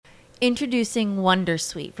Introducing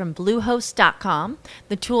Wondersuite from Bluehost.com,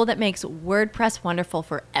 the tool that makes WordPress wonderful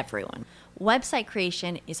for everyone. Website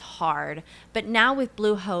creation is hard, but now with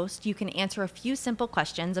Bluehost, you can answer a few simple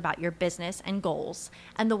questions about your business and goals,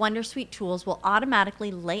 and the Wondersuite tools will automatically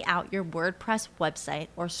lay out your WordPress website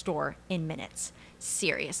or store in minutes.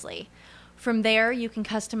 Seriously. From there, you can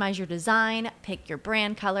customize your design, pick your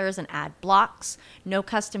brand colors, and add blocks. No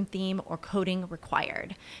custom theme or coding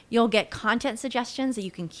required. You'll get content suggestions that you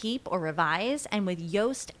can keep or revise, and with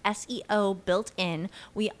Yoast SEO built in,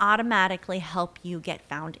 we automatically help you get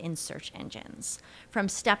found in search engines. From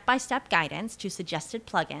step-by-step guidance to suggested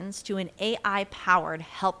plugins to an AI-powered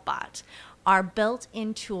help bot, our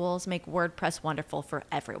built-in tools make WordPress wonderful for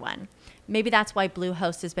everyone. Maybe that's why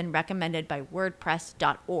Bluehost has been recommended by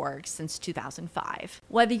WordPress.org since 2005.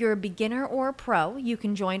 Whether you're a beginner or a pro, you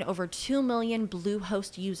can join over 2 million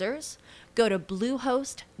Bluehost users. Go to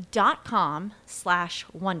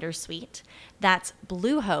bluehost.com/wondersuite. That's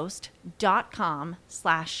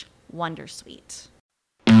bluehost.com/wondersuite.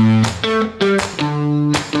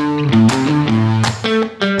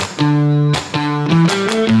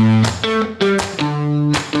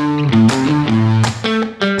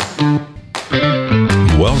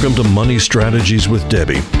 Welcome to Money Strategies with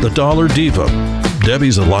Debbie, the Dollar Diva.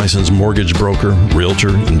 Debbie's a licensed mortgage broker,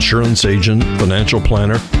 realtor, insurance agent, financial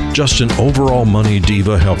planner, just an overall money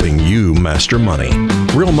diva helping you master money.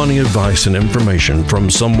 Real money advice and information from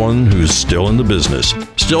someone who's still in the business,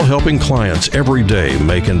 still helping clients every day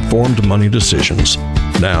make informed money decisions.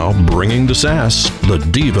 Now, bringing the sass, the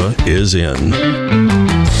diva is in.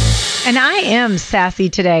 And I am sassy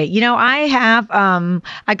today. You know, I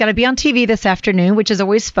got to be on TV this afternoon, which is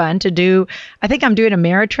always fun to do. I think I'm doing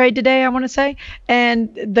Ameritrade today, I want to say. And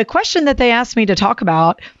the question that they asked me to talk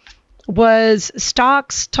about was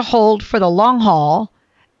stocks to hold for the long haul.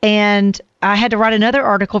 And I had to write another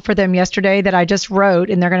article for them yesterday that I just wrote,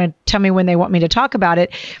 and they're going to tell me when they want me to talk about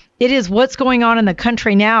it. It is what's going on in the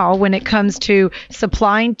country now when it comes to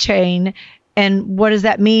supply chain, and what does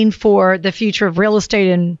that mean for the future of real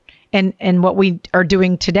estate and what we are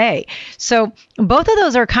doing today. So both of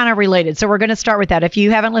those are kind of related. So we're going to start with that. If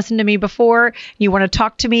you haven't listened to me before, you want to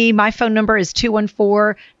talk to me, my phone number is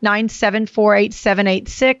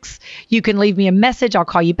 214-974-8786. You can leave me a message. I'll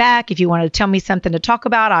call you back. If you want to tell me something to talk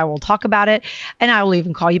about, I will talk about it. And I will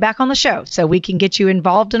even call you back on the show so we can get you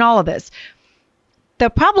involved in all of this. The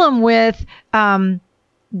problem with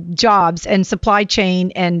jobs and supply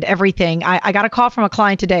chain and everything, I got a call from a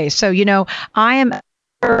client today. So, you know, I'm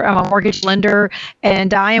a mortgage lender,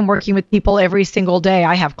 and I am working with people every single day.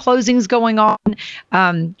 I have closings going on,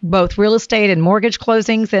 both real estate and mortgage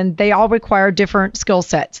closings, and they all require different skill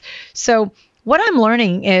sets. So what I'm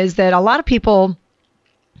learning is that a lot of people,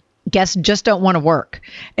 just don't want to work.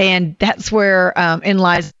 And that's where in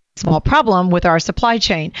lies a small problem with our supply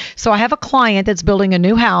chain. So I have a client that's building a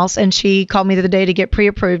new house, and she called me the other day to get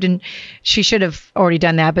pre-approved, and she should have already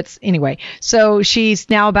done that. But anyway, so she's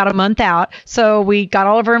now about a month out. So we got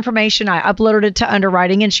all of her information. I uploaded it to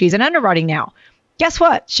underwriting, and she's in underwriting now. Guess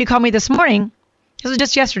what? She called me this morning. This was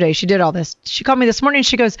just yesterday. She did all this. She called me this morning.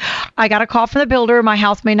 She goes, I got a call from the builder. My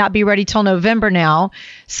house may not be ready till November now.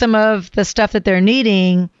 Some of the stuff that they're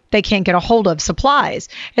needing, they can't get a hold of, supplies.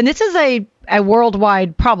 And this is a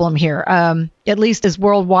worldwide problem here, at least as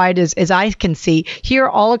worldwide as I can see. Here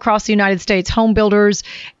all across the United States, home builders,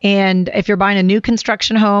 and if you're buying a new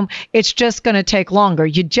construction home, it's just going to take longer.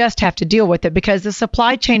 You just have to deal with it because the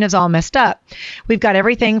supply chain is all messed up. We've got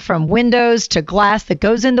everything from windows to glass that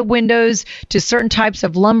goes in the windows to certain types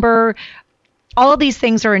of lumber. All of these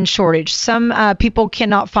things are in shortage. Some people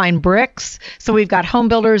cannot find bricks. So we've got home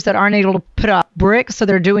builders that aren't able to put up bricks. So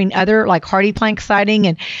they're doing other like hardy plank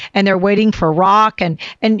siding and they're waiting for rock. And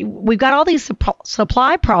we've got all these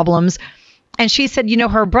supply problems. And she said, you know,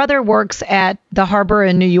 her brother works at the harbor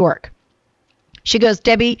in New York. She goes,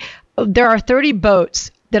 Debbie, there are 30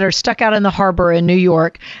 boats that are stuck out in the harbor in New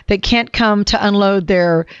York that can't come to unload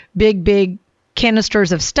their big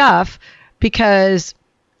canisters of stuff because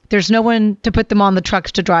there's no one to put them on the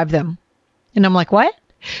trucks to drive them. And I'm like, what?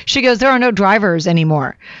 She goes, there are no drivers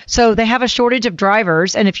anymore. So they have a shortage of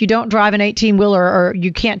drivers. And if you don't drive an 18-wheeler or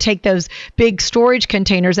you can't take those big storage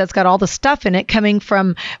containers that's got all the stuff in it coming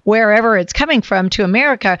from wherever it's coming from to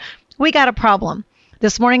America, we got a problem.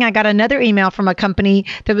 This morning, I got another email from a company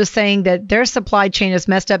that was saying that their supply chain is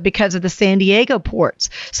messed up because of the San Diego ports.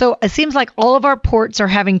 So it seems like all of our ports are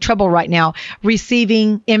having trouble right now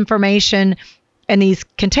receiving information and these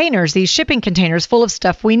containers, these shipping containers full of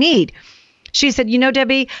stuff we need. She said, you know,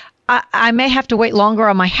 Debbie, I may have to wait longer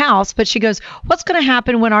on my house, but she goes, what's going to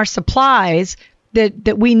happen when our supplies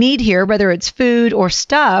that we need here, whether it's food or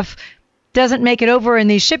stuff, doesn't make it over in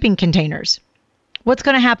these shipping containers. What's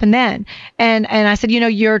going to happen then? And I said,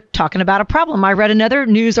 you're talking about a problem. I read another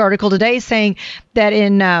news article today saying that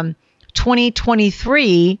in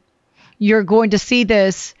 2023, you're going to see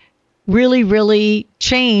this really, really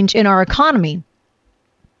change in our economy.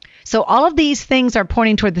 So all of these things are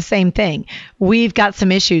pointing toward the same thing. We've got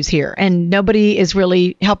some issues here, and nobody is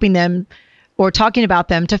really helping them or talking about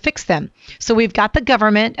them to fix them. So we've got the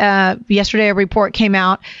government. Yesterday, a report came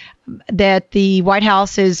out that the White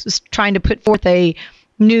House is trying to put forth a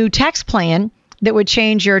new tax plan that would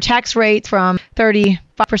change your tax rates from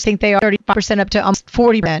 35%, they are 35% up to almost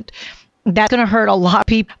 40%. That's going to hurt a lot of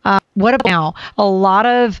people. What about now? A lot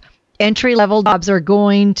of entry-level jobs are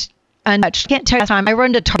going to untouched. I can't tell you the time. I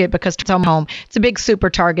run to Target because it's home. It's a big super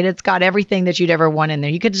Target. It's got everything that you'd ever want in there.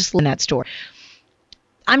 You could just live in that store.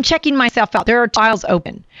 I'm checking myself out. There are aisles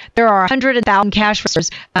open. There are 100,000 cash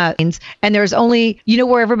registers, and there's only,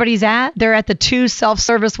 where everybody's at? They're at the two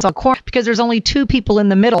self-service corner because there's only two people in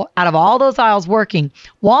the middle out of all those aisles working.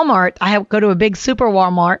 Walmart, go to a big super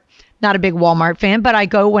Walmart. Not a big Walmart fan, but I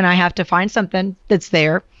go when I have to find something that's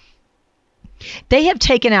there. They have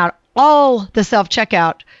taken out all the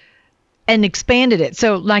self-checkout and expanded it.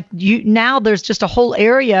 So now there's just a whole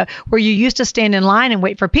area where you used to stand in line and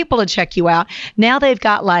wait for people to check you out. Now they've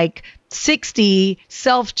got 60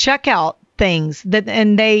 self-checkout things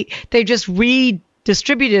and they just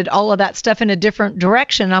redistributed all of that stuff in a different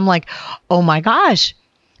direction. I'm like, oh my gosh,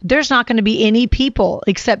 there's not going to be any people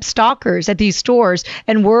except stalkers at these stores.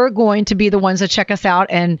 And we're going to be the ones that check us out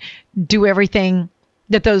and do everything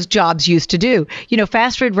that those jobs used to do.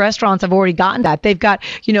 Fast food restaurants have already gotten that. They've got,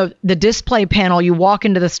 the display panel. You walk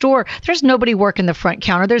into the store, there's nobody working the front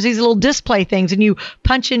counter. There's these little display things and you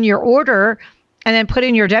punch in your order and then put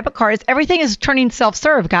in your debit cards. Everything is turning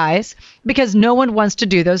self-serve, guys, because no one wants to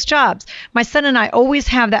do those jobs. My son and I always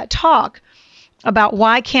have that talk about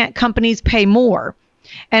why can't companies pay more?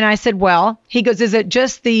 And I said, he goes, is it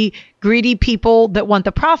just the greedy people that want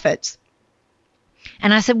the profits?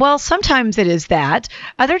 And I said, sometimes it is that.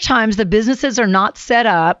 Other times the businesses are not set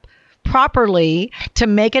up properly to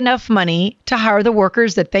make enough money to hire the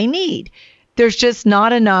workers that they need. There's just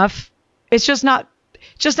not enough. It's just not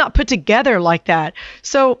put together like that.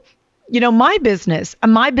 So, my business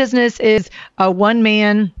is a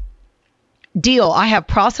one-man deal. I have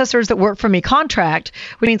processors that work for me contract,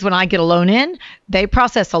 which means when I get a loan in, they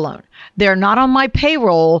process a loan. They're not on my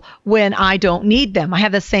payroll when I don't need them. I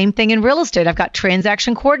have the same thing in real estate. I've got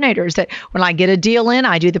transaction coordinators that when I get a deal in,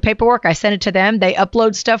 I do the paperwork, I send it to them, they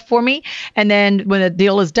upload stuff for me, and then when the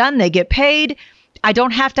deal is done, they get paid. I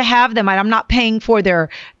don't have to have them. I'm not paying for their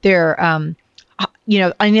any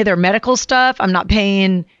of their medical stuff. I'm not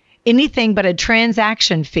paying anything but a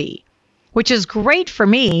transaction fee, which is great for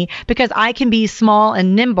me because I can be small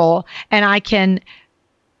and nimble and I can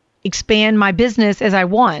expand my business as I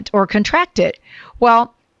want or contract it.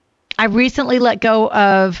 Well, I recently let go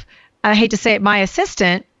of, I hate to say it, my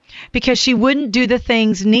assistant because she wouldn't do the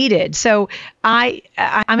things needed. So I'm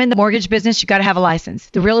in the mortgage business. You got to have a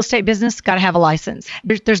license. The real estate business, got to have a license.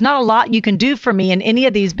 There's not a lot you can do for me in any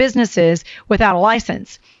of these businesses without a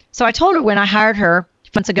license. So I told her when I hired her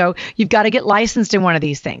months ago, you've got to get licensed in one of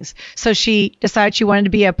these things. So she decided she wanted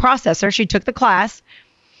to be a processor. She took the class,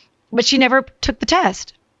 but she never took the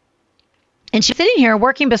test. And she's sitting here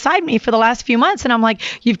working beside me for the last few months. And I'm like,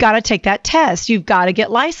 you've got to take that test. You've got to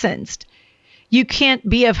get licensed. You can't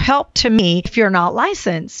be of help to me if you're not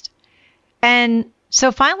licensed. And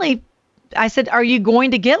so finally, I said, are you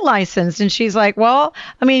going to get licensed? And she's like,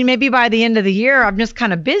 maybe by the end of the year, I'm just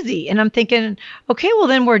kind of busy. And I'm thinking, okay, well,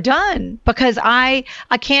 then we're done because I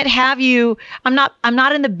can't have you. I'm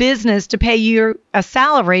not in the business to pay you a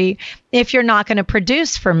salary if you're not going to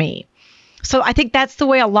produce for me. So I think that's the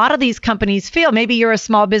way a lot of these companies feel. Maybe you're a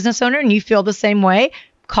small business owner and you feel the same way.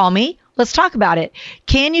 Call me. Let's talk about it.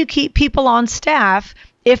 Can you keep people on staff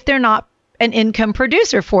if they're not an income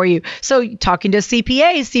producer for you? So talking to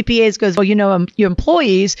CPAs goes, your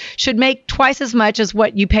employees should make twice as much as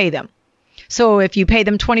what you pay them. So if you pay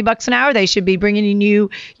them $20 an hour, they should be bringing you,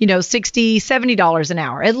 $60, $70 an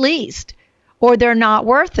hour at least, or they're not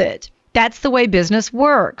worth it. That's the way business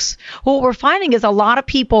works. What we're finding is a lot of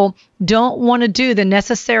people don't want to do the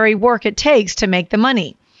necessary work it takes to make the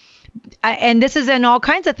money. And this is in all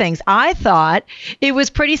kinds of things. I thought it was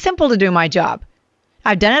pretty simple to do my job.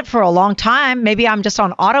 I've done it for a long time. Maybe I'm just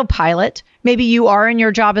on autopilot. Maybe you are in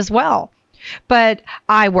your job as well. But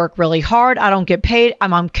I work really hard. I don't get paid.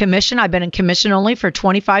 I'm on commission. I've been in commission only for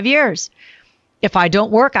 25 years. If I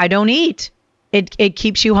don't work, I don't eat. It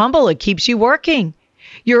keeps you humble. It keeps you working.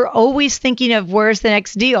 You're always thinking of where's the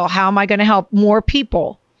next deal? How am I going to help more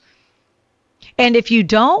people? And if you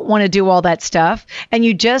don't want to do all that stuff and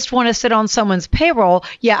you just want to sit on someone's payroll,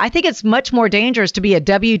 I think it's much more dangerous to be a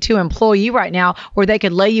W-2 employee right now where they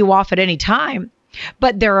could lay you off at any time.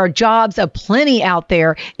 But there are jobs aplenty out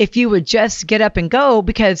there if you would just get up and go,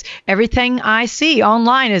 because everything I see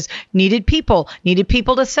online is needed people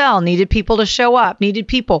to sell, needed people to show up, needed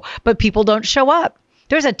people, but people don't show up.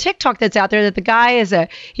 There's a TikTok that's out there that the guy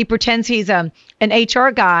he pretends he's an HR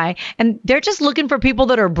guy, and they're just looking for people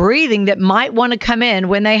that are breathing that might want to come in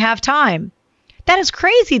when they have time. That is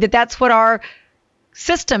crazy that's what our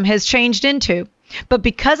system has changed into. But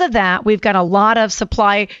because of that, we've got a lot of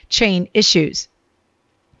supply chain issues.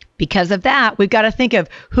 Because of that, we've got to think of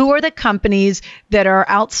who are the companies that are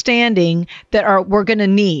outstanding that we're going to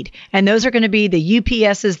need. And those are going to be the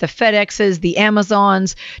UPSs, the FedExes, the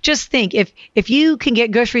Amazons. Just think, if you can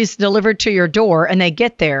get groceries delivered to your door and they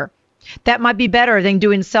get there, that might be better than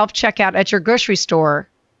doing self-checkout at your grocery store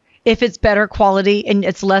if it's better quality and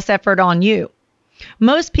it's less effort on you.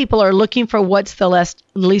 Most people are looking for what's the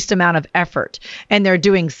least amount of effort, and they're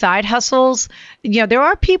doing side hustles. There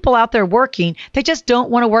are people out there working. They just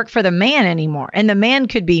don't want to work for the man anymore. And the man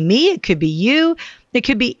could be me. It could be you. It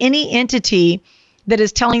could be any entity that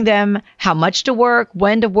is telling them how much to work,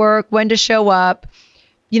 when to show up.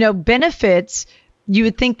 Benefits, you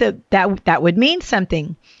would think that would mean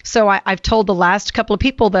something. So I've told the last couple of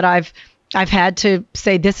people that I've had to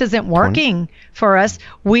say, this isn't working for us.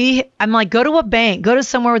 I'm like, go to a bank, go to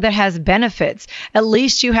somewhere that has benefits. At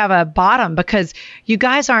least you have a bottom, because you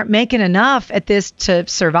guys aren't making enough at this to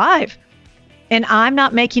survive. And I'm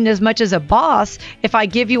not making as much as a boss if I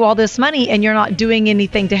give you all this money and you're not doing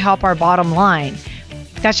anything to help our bottom line.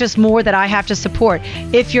 That's just more that I have to support.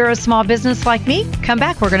 If you're a small business like me, come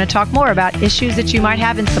back. We're going to talk more about issues that you might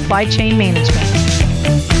have in supply chain management.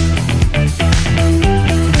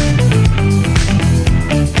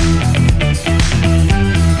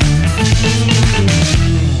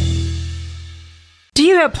 Do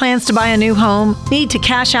you have plans to buy a new home? Need to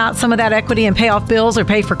cash out some of that equity and pay off bills or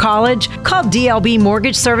pay for college? Call DLB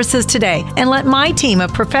Mortgage Services today and let my team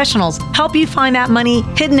of professionals help you find that money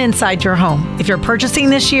hidden inside your home. If you're purchasing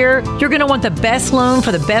this year, you're going to want the best loan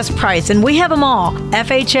for the best price, and we have them all.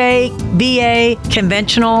 FHA, VA,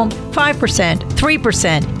 conventional, 5%,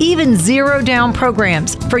 3%, even zero down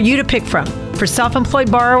programs for you to pick from. For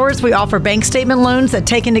self-employed borrowers, we offer bank statement loans that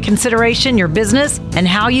take into consideration your business and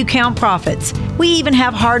how you count profits. We even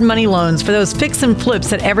have hard money loans for those fix and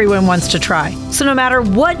flips that everyone wants to try. So no matter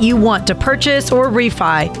what you want to purchase or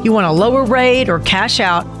refi, you want a lower rate or cash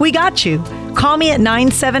out, we got you. Call me at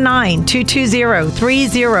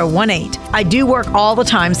 979-220-3018. I do work all the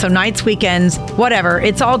time, so nights, weekends, whatever,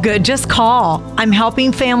 it's all good. Just call. I'm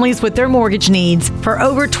helping families with their mortgage needs for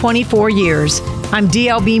over 24 years. I'm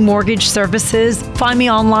DLB Mortgage Services. Find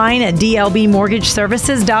me online at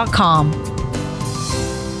dlbmortgageservices.com.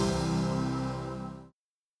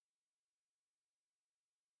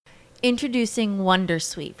 Introducing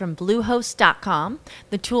Wondersuite from Bluehost.com,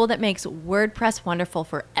 the tool that makes WordPress wonderful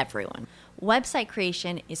for everyone. Website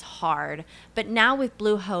creation is hard, but now with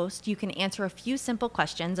Bluehost, you can answer a few simple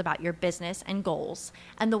questions about your business and goals,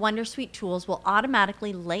 and the Wondersuite tools will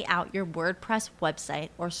automatically lay out your WordPress website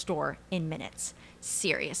or store in minutes.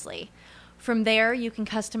 Seriously. From there, you can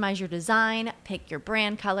customize your design, pick your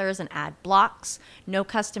brand colors, and add blocks. No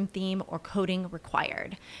custom theme or coding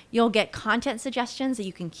required. You'll get content suggestions that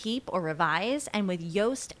you can keep or revise, and with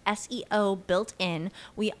Yoast SEO built in,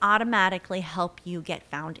 we automatically help you get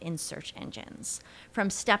found in search engines. From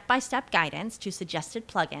step-by-step guidance to suggested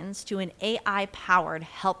plugins to an AI-powered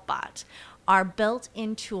help bot, our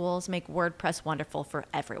built-in tools make WordPress wonderful for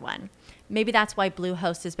everyone. Maybe that's why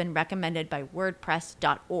Bluehost has been recommended by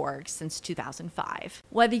WordPress.org since 2005.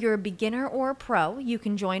 Whether you're a beginner or a pro, you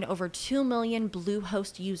can join over 2 million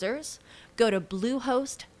Bluehost users. Go to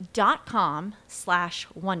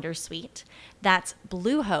bluehost.com/Wondersuite. That's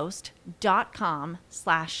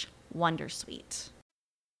bluehost.com/Wondersuite.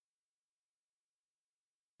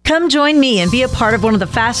 Come join me and be a part of one of the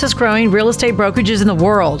fastest growing real estate brokerages in the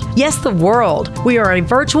world. Yes, the world. We are a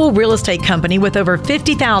virtual real estate company with over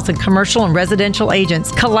 50,000 commercial and residential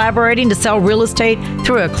agents collaborating to sell real estate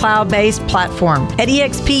through a cloud-based platform. At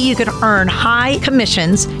EXP, you can earn high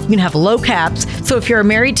commissions. You can have low caps. So if you're a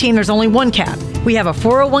married team, there's only one cap. We have a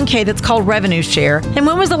 401k that's called Revenue Share. And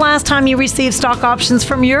when was the last time you received stock options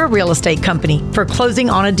from your real estate company for closing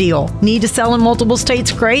on a deal? Need to sell in multiple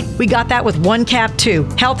states? Great. We got that with OneCap too.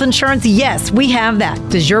 Health insurance? Yes, we have that.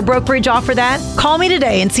 Does your brokerage offer that? Call me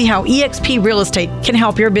today and see how eXp Real Estate can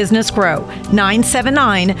help your business grow.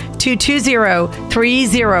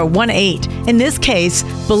 979-220-3018. In this case,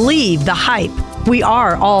 believe the hype. We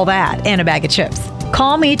are all that and a bag of chips.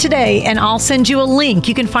 Call me today and I'll send you a link.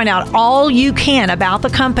 You can find out all you can about the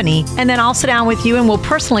company, and then I'll sit down with you and we'll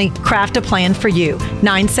personally craft a plan for you.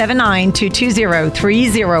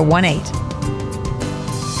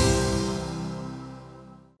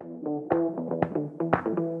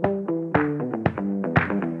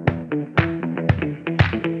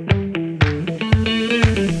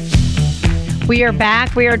 We are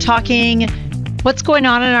back. We are talking what's going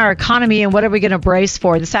on in our economy and what are we going to brace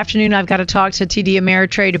for. This afternoon, I've got to talk to TD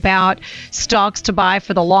Ameritrade about stocks to buy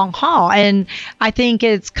for the long haul. And I think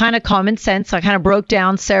it's kind of common sense. I kind of broke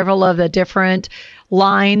down several of the different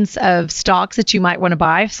lines of stocks that you might want to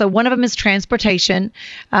buy. So one of them is transportation.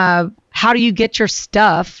 How do you get your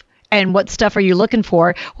stuff? And what stuff are you looking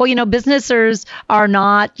for? Well, businesses are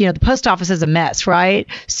not, the post office is a mess, right?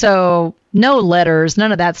 So no letters,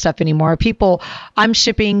 none of that stuff anymore. I'm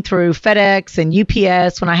shipping through FedEx and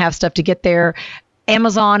UPS when I have stuff to get there.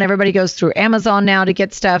 Amazon, everybody goes through Amazon now to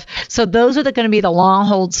get stuff. So those are going to be the long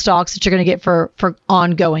hold stocks that you're going to get for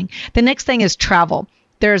ongoing. The next thing is travel.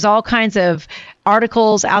 There's all kinds of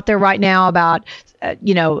articles out there right now about, I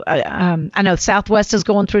know Southwest is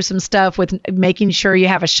going through some stuff with making sure you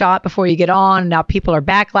have a shot before you get on. Now people are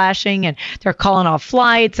backlashing and they're calling off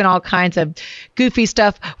flights and all kinds of goofy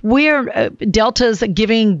stuff. Delta's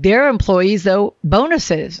giving their employees, though,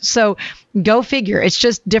 bonuses. So go figure. It's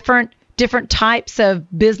just different types of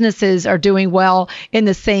businesses are doing well in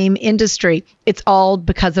the same industry. It's all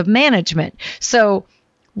because of management. So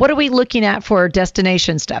what are we looking at for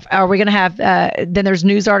destination stuff? Are we going to have, then there's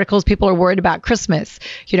news articles, people are worried about Christmas.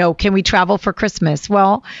 Can we travel for Christmas?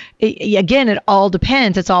 Well, again, it all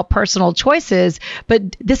depends. It's all personal choices,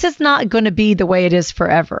 but this is not going to be the way it is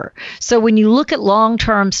forever. So when you look at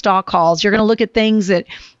long-term stock calls, you're going to look at things that,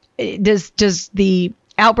 does the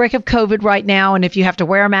outbreak of COVID right now, and if you have to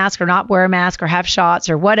wear a mask or not wear a mask or have shots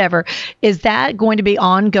or whatever, is that going to be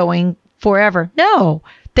ongoing forever? No.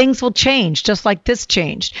 Things will change just like this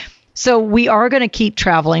changed. So we are going to keep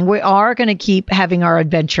traveling. We are going to keep having our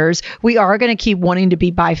adventures. We are going to keep wanting to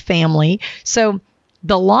be by family. So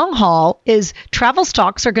the long haul is travel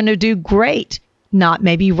stocks are going to do great. Not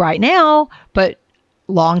maybe right now, but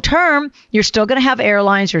long term, you're still going to have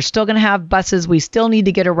airlines. You're still going to have buses. We still need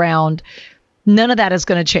to get around. None of that is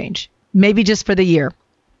going to change. Maybe just for the year,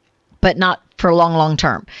 but not for long, long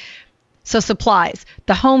term. So supplies,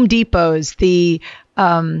 the Home Depots,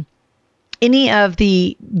 any of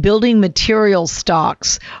the building material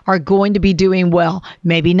stocks are going to be doing well.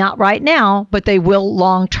 Maybe not right now, but they will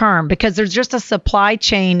long term because there's just a supply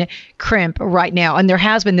chain crimp right now. And there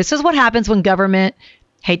has been. This is what happens when government,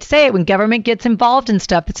 hate to say it, when government gets involved in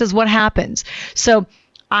stuff. This is what happens. So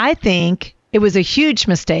I think it was a huge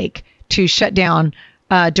mistake to shut down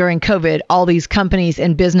during COVID all these companies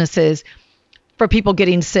and businesses for people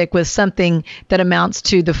getting sick with something that amounts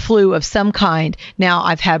to the flu of some kind. Now,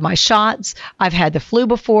 I've had my shots. I've had the flu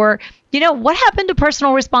before. What happened to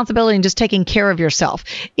personal responsibility and just taking care of yourself?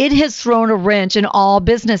 It has thrown a wrench in all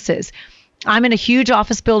businesses. I'm in a huge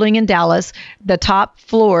office building in Dallas. The top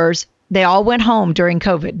floors, they all went home during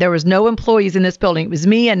COVID. There was no employees in this building. It was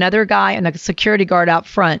me, another guy, and a security guard out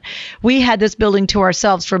front. We had this building to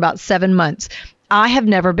ourselves for about 7 months. I have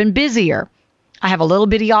never been busier. I have a little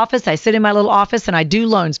bitty office. I sit in my little office and I do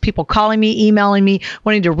loans. People calling me, emailing me,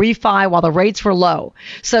 wanting to refi while the rates were low.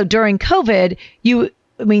 So during COVID,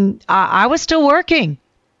 I was still working.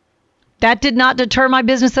 That did not deter my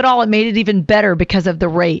business at all. It made it even better because of the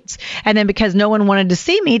rates. And then because no one wanted to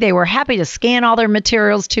see me, they were happy to scan all their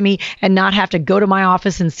materials to me and not have to go to my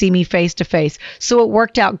office and see me face to face. So it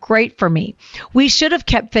worked out great for me. We should have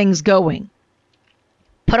kept things going.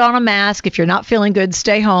 Put on a mask. If you're not feeling good,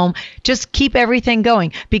 stay home. Just keep everything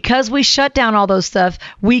going. Because we shut down all those stuff,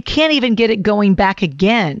 we can't even get it going back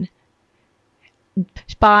again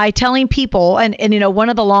by telling people, and one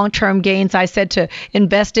of the long-term gains I said to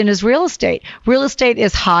invest in is real estate. Real estate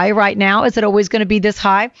is high right now. Is it always going to be this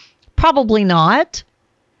high? Probably not.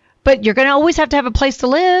 But you're going to always have to have a place to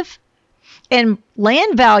live. And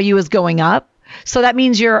land value is going up. So that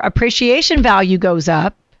means your appreciation value goes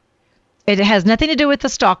up. It has nothing to do with the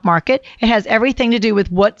stock market. It has everything to do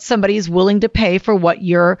with what somebody is willing to pay for what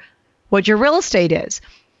your real estate is.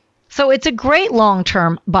 So it's a great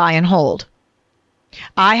long-term buy and hold.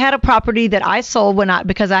 I had a property that I sold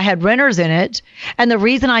because I had renters in it. And the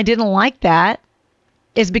reason I didn't like that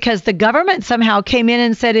is because the government somehow came in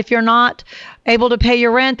and said, if you're not able to pay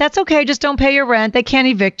your rent, that's okay. Just don't pay your rent. They can't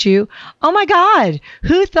evict you. Oh my God.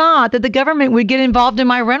 Who thought that the government would get involved in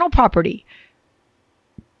my rental property?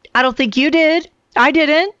 I don't think you did. I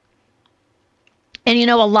didn't. And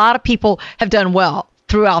a lot of people have done well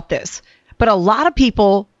throughout this, but a lot of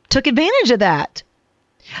people took advantage of that.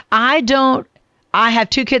 I have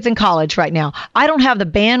 2 kids in college right now. I don't have the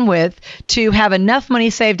bandwidth to have enough money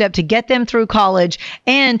saved up to get them through college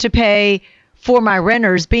and to pay for my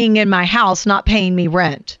renters being in my house, not paying me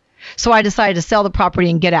rent. So I decided to sell the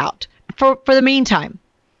property and get out for the meantime.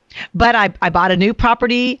 But I bought a new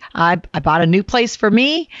property. I bought a new place for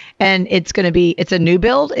me, and it's a new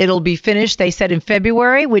build. It'll be finished, they said, in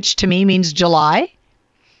February, which to me means July.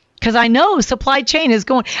 Because I know supply chain is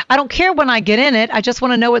going. I don't care when I get in it. I just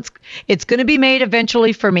want to know it's going to be made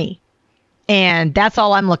eventually for me. And that's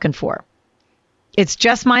all I'm looking for. It's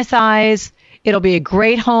just my size. It'll be a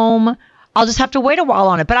great home. I'll just have to wait a while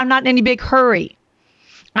on it, but I'm not in any big hurry.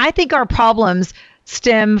 I think our problems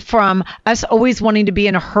stem from us always wanting to be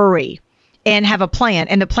in a hurry and have a plan,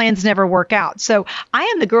 and the plans never work out. So I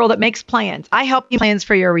am the girl that makes plans. I help you plans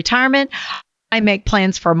for your retirement. I make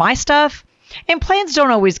plans for my stuff, and plans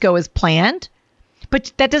don't always go as planned,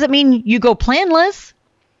 but that doesn't mean you go planless.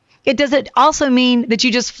 It doesn't also mean that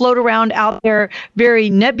you just float around out there very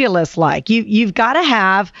nebulous like. You've got to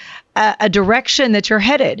have a direction that you're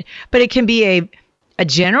headed, but it can be a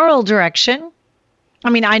general direction. I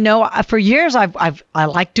mean, I know for years I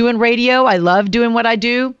like doing radio. I love doing what I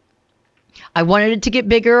do. I wanted it to get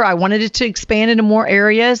bigger. I wanted it to expand into more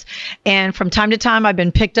areas. And from time to time, I've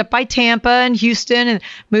been picked up by Tampa and Houston and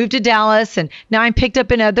moved to Dallas. And now I'm picked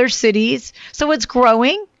up in other cities. So it's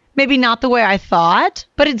growing. Maybe not the way I thought,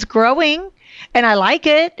 but it's growing. And I like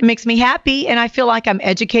it. It makes me happy. And I feel like I'm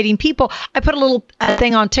educating people. I put a little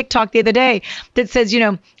thing on TikTok the other day that says,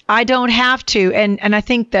 I don't have to. And I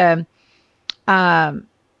think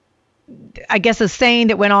I guess a saying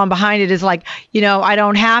that went on behind it is like, I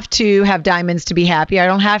don't have to have diamonds to be happy. I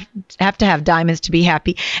don't have to have diamonds to be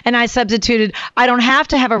happy. And I substituted, I don't have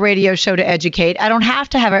to have a radio show to educate. I don't have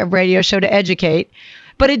to have a radio show to educate,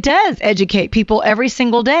 but it does educate people every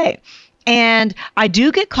single day. And I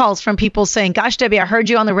do get calls from people saying, gosh, Debbie, I heard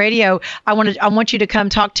you on the radio. I want you to come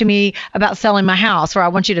talk to me about selling my house, or I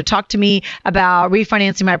want you to talk to me about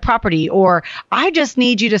refinancing my property, or I just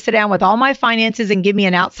need you to sit down with all my finances and give me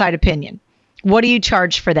an outside opinion. What do you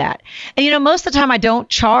charge for that? And most of the time I don't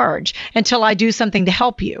charge until I do something to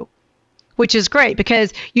help you, which is great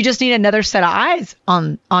because you just need another set of eyes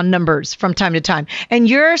on numbers from time to time. And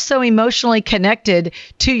you're so emotionally connected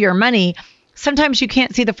to your money, sometimes you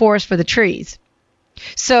can't see the forest for the trees.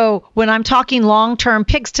 So when I'm talking long-term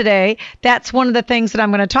picks today, that's one of the things that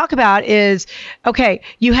I'm going to talk about is, okay,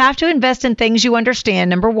 you have to invest in things you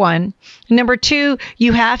understand, number one. Number two,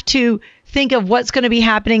 you have to think of what's going to be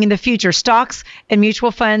happening in the future. Stocks and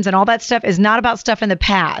mutual funds and all that stuff is not about stuff in the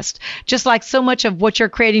past. Just like so much of what you're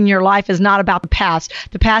creating in your life is not about the past.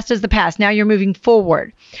 The past is the past. Now you're moving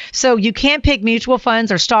forward. So you can't pick mutual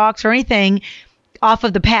funds or stocks or anything off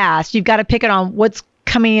of the past. You've got to pick it on what's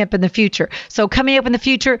coming up in the future. So coming up in the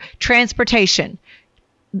future, transportation,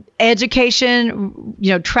 education,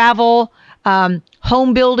 travel,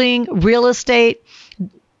 home building, real estate,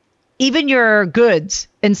 even your goods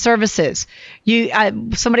and services.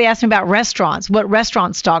 Somebody asked me about restaurants. What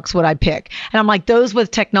restaurant stocks would I pick? And I'm like, those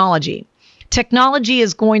with technology. Technology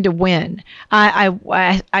is going to win.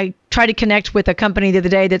 I tried to connect with a company the other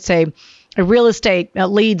day that's a real estate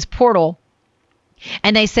leads portal.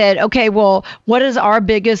 And they said, okay, well, what is our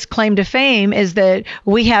biggest claim to fame is that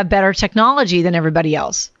we have better technology than everybody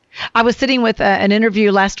else. I was sitting with an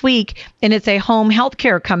interview last week, and it's a home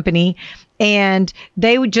healthcare company, and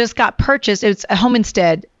they just got purchased. It's a Home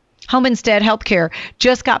Instead Healthcare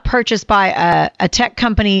just got purchased by a tech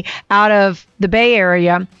company out of the Bay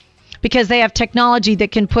Area because they have technology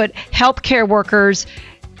that can put healthcare workers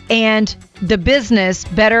and the business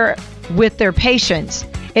better with their patients.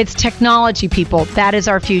 It's technology, people. That is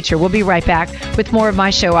our future. We'll be right back with more of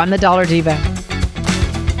my show. I'm the Dollar Diva.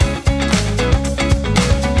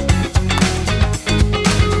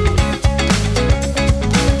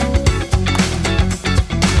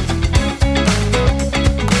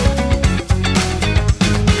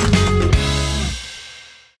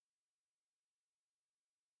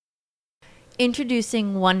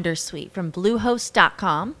 Introducing Wondersuite from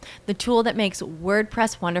Bluehost.com, the tool that makes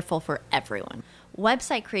WordPress wonderful for everyone.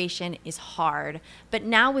 Website creation is hard, but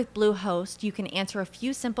now with Bluehost, you can answer a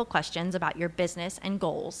few simple questions about your business and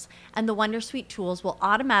goals, and the Wondersuite tools will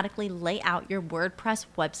automatically lay out your WordPress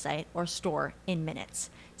website or store in minutes.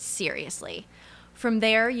 Seriously. From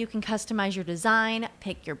there, you can customize your design,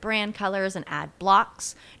 pick your brand colors, and add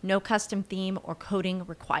blocks. No custom theme or coding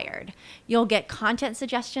required. You'll get content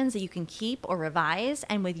suggestions that you can keep or revise,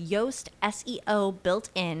 and with Yoast SEO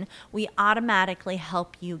built in, we automatically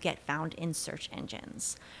help you get found in search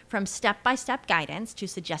engines. From step-by-step guidance to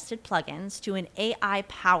suggested plugins to an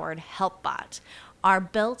AI-powered help bot, our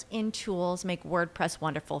built-in tools make WordPress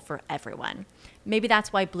wonderful for everyone. Maybe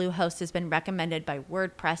that's why Bluehost has been recommended by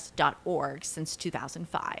WordPress.org since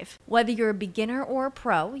 2005. Whether you're a beginner or a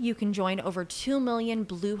pro, you can join over 2 million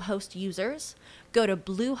Bluehost users. Go to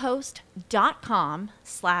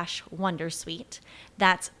bluehost.com/wondersuite.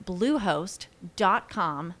 That's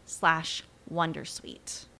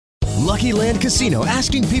bluehost.com/wondersuite. Lucky Land Casino,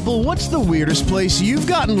 asking people, what's the weirdest place you've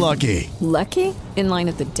gotten lucky? Lucky? In line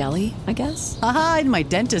at the deli, I guess? Aha, in my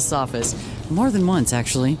dentist's office. More than once,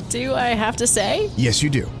 actually. Do I have to say? Yes, you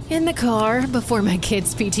do. In the car before my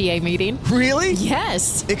kids' PTA meeting. Really?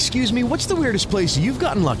 Yes. Excuse me, what's the weirdest place you've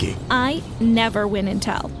gotten lucky? I never win and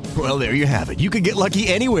tell. Well, there you have it. You can get lucky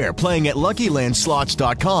anywhere, playing at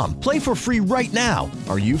LuckyLandSlots.com. Play for free right now.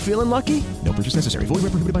 Are you feeling lucky? No purchase necessary. Void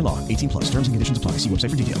where prohibited by law. 18+. Terms and conditions apply. See website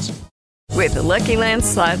for details. With the Lucky Land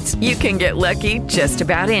Slots, you can get lucky just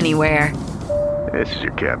about anywhere. This is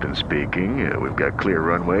your captain speaking. We've got clear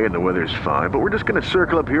runway and the weather's fine, but we're just going to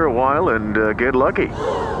circle up here a while and get lucky.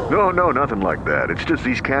 No, nothing like that. It's just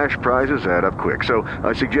these cash prizes add up quick. So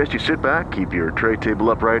I suggest you sit back, keep your tray table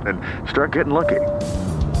upright, and start getting lucky.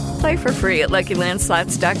 Play for free at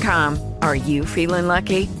LuckyLandSlots.com. Are you feeling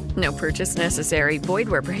lucky? No purchase necessary. Void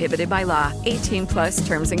where prohibited by law. 18+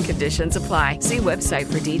 terms and conditions apply. See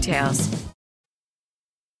website for details.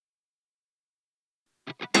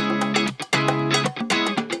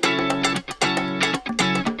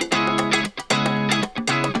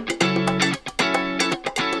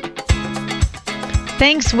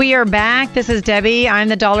 Thanks. We are back. This is Debbie. I'm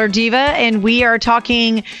the Dollar Diva, and we are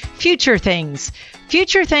talking future things.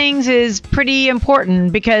 Future things is pretty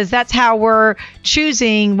important because that's how we're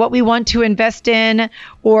choosing what we want to invest in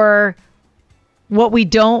or what we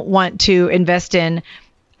don't want to invest in.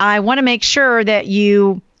 I want to make sure that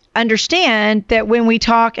you understand that when we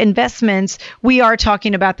talk investments, we are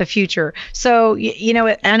talking about the future. So,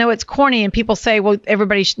 I know it's corny and people say, well,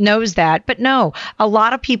 everybody knows that. But no, a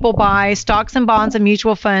lot of people buy stocks and bonds and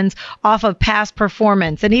mutual funds off of past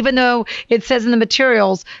performance. And even though it says in the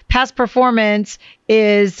materials, past performance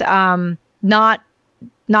is not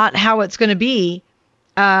how it's going to be,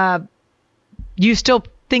 you still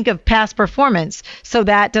think of past performance. So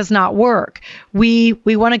that does not work. We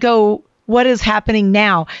want to go what is happening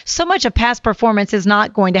now. So much of past performance is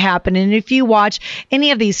not going to happen. And if you watch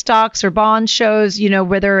any of these stocks or bond shows,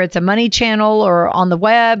 whether it's a Money Channel or on the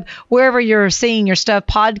web, wherever you're seeing your stuff,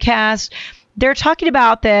 podcast, they're talking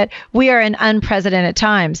about that we are in unprecedented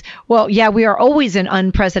times. Well, yeah, we are always in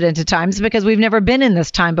unprecedented times because we've never been in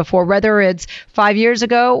this time before, whether it's 5 years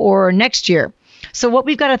ago or next year. So what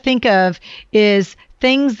we've got to think of is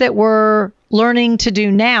things that we're learning to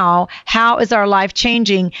do now. How is our life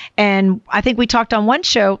changing? And I think we talked on one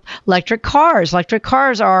show, electric cars. Electric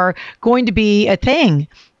cars are going to be a thing.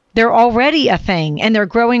 They're already a thing, and they're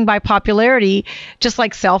growing by popularity, just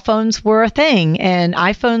like cell phones were a thing and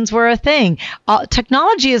iPhones were a thing.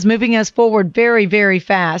 Technology is moving us forward very, very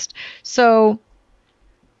fast. So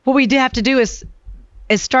what we do have to do is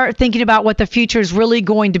start thinking about what the future is really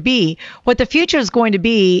going to be. What the future is going to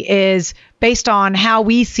be is based on how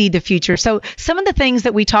we see the future. So some of the things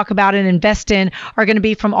that we talk about and invest in are going to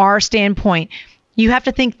be from our standpoint. You have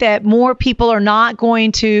to think that more people are not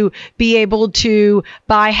going to be able to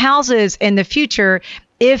buy houses in the future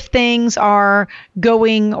if things are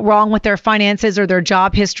going wrong with their finances or their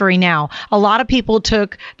job history now. A lot of people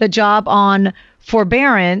took the job on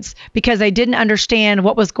forbearance because they didn't understand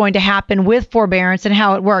what was going to happen with forbearance and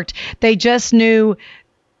how it worked. They just knew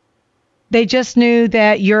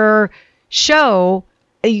that your show,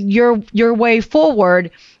 your way forward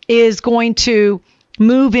is going to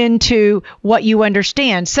move into what you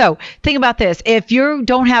understand. So think about this. If you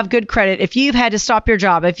don't have good credit, if you've had to stop your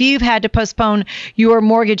job, if you've had to postpone your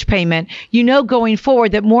mortgage payment, going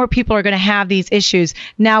forward that more people are going to have these issues.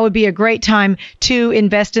 Now would be a great time to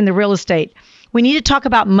invest in the real estate. We need to talk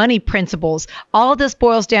about money principles. All of this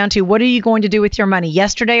boils down to what are you going to do with your money?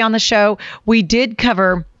 Yesterday on the show, we did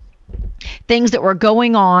cover things that were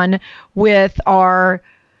going on with our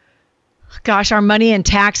gosh, our money and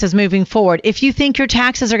taxes moving forward. If you think your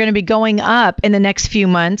taxes are going to be going up in the next few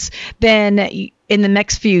months, then in the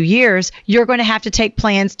next few years, you're going to have to take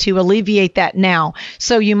plans to alleviate that now.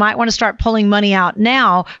 So you might want to start pulling money out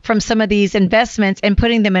now from some of these investments and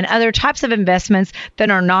putting them in other types of investments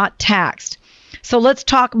that are not taxed. So let's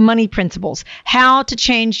talk money principles, how to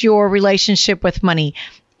change your relationship with money.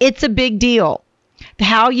 It's a big deal.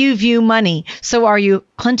 How you view money. So are you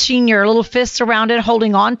clenching your little fists around it,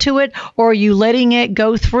 holding on to it, or are you letting it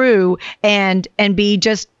go through and be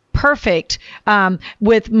just perfect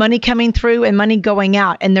with money coming through and money going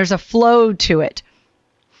out, and there's a flow to it?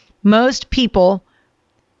 Most people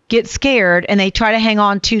get scared and they try to hang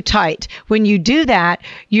on too tight. When you do that,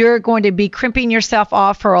 you're going to be crimping yourself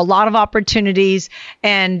off for a lot of opportunities,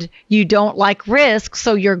 and you don't like risk,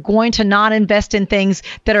 so you're going to not invest in things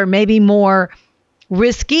that are maybe more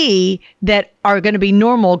risky that are going to be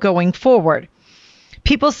normal going forward.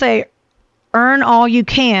 People say, earn all you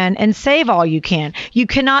can and save all you can. You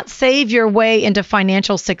cannot save your way into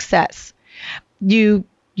financial success. You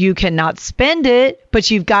cannot spend it, but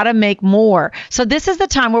you've got to make more. So this is the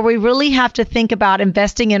time where we really have to think about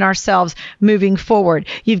investing in ourselves moving forward.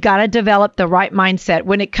 You've got to develop the right mindset.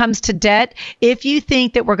 When it comes to debt, if you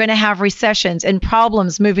think that we're going to have recessions and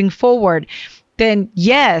problems moving forward, then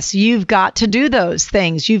yes, you've got to do those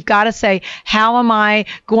things. You've got to say, how am I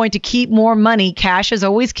going to keep more money? Cash is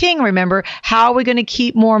always king, remember. How are we going to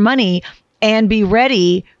keep more money and be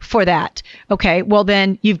ready for that? Okay, well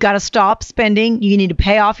then you've got to stop spending. You need to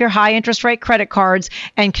pay off your high interest rate credit cards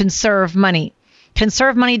and conserve money.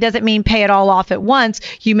 Conserve money doesn't mean pay it all off at once.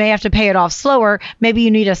 You may have to pay it off slower. Maybe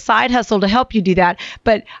you need a side hustle to help you do that.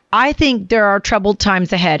 But I think there are troubled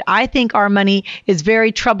times ahead. I think our money is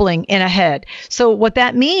very troubling in ahead. So what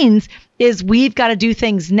that means is we've got to do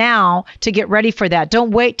things now to get ready for that.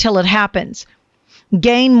 Don't wait till it happens.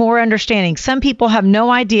 Gain more understanding. Some people have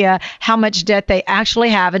no idea how much debt they actually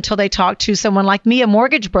have until they talk to someone like me, a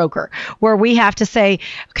mortgage broker, where we have to say,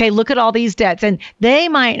 okay, look at all these debts. And they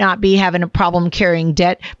might not be having a problem carrying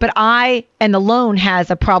debt, but the loan has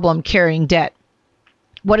a problem carrying debt.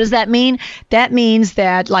 What does that mean? That means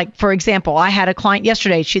that, like, for example, I had a client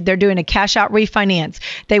yesterday. They're doing a cash out refinance.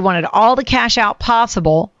 They wanted all the cash out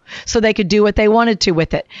possible so they could do what they wanted to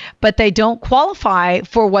with it. But they don't qualify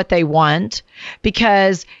for what they want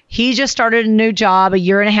because he just started a new job a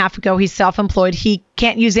year and a half ago. He's self-employed. He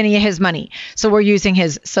can't use any of his money. So we're using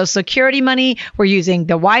his Social Security money. We're using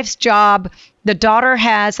the wife's job. The daughter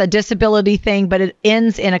has a disability thing, but it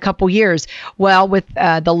ends in a couple years. Well, with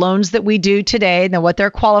the loans that we do today and what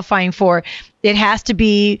they're qualifying for, it has to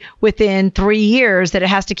be within 3 years that it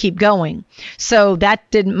has to keep going. So that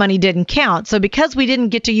money didn't count. So because we didn't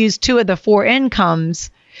get to use 2 of the 4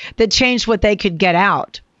 incomes, that changed what they could get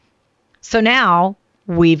out. So now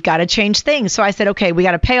we've got to change things. So I said, okay, we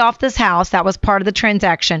got to pay off this house. That was part of the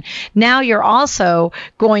transaction. Now you're also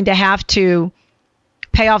going to have to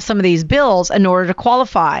pay off some of these bills in order to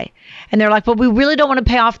qualify. And they're like, well, we really don't want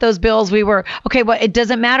to pay off those bills. Okay, well, it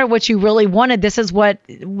doesn't matter what you really wanted. This is what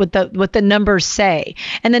the numbers say.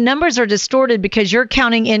 And the numbers are distorted because you're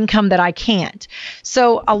counting income that I can't.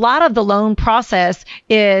 So a lot of the loan process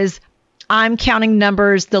is I'm counting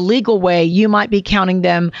numbers the legal way. You might be counting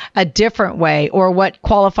them a different way, or what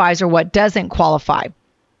qualifies or what doesn't qualify.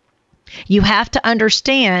 You have to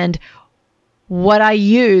understand what I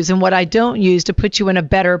use and what I don't use to put you in a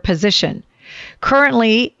better position.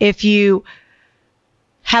 Currently, if you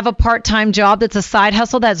have a part-time job that's a side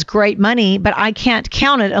hustle, that's great money, but I can't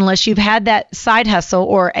count it unless you've had that side hustle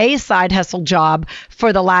or a side hustle job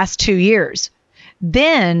for the last 2 years.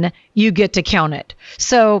 Then you get to count it.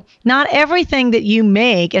 So not everything that you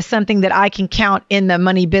make is something that I can count in the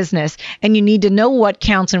money business, and you need to know what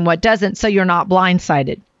counts and what doesn't so you're not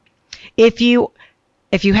blindsided. If you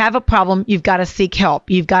have a problem, you've got to seek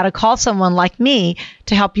help. You've got to call someone like me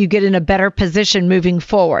to help you get in a better position moving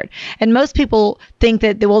forward. And most people think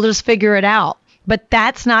that we'll just figure it out. But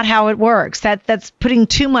that's not how it works. That's putting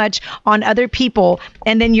too much on other people.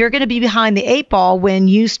 And then you're going to be behind the 8 ball when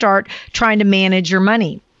you start trying to manage your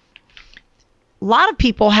money. A lot of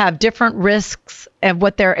people have different risks of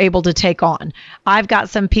what they're able to take on. I've got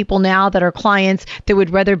some people now that are clients that would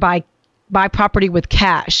rather buy property with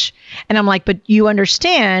cash. And I'm like, but you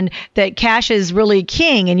understand that cash is really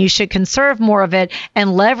king and you should conserve more of it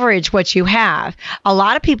and leverage what you have. A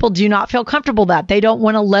lot of people do not feel comfortable that. They don't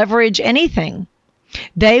want to leverage anything.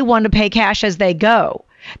 They want to pay cash as they go.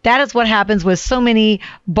 That is what happens with so many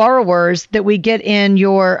borrowers that we get in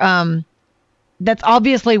your that's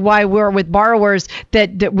obviously why we're with borrowers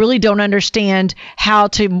that really don't understand how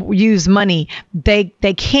to use money. They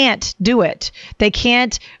can't do it. They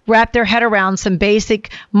can't wrap their head around some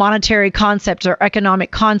basic monetary concepts or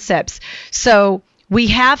economic concepts. So we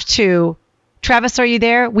have to, Travis, are you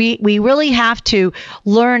there? We really have to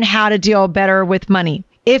learn how to deal better with money.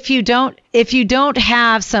 If you don't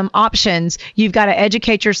have some options, you've got to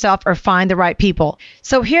educate yourself or find the right people.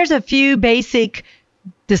 So here's a few basic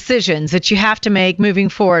decisions that you have to make moving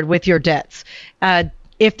forward with your debts.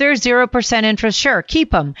 If they're 0% interest, sure,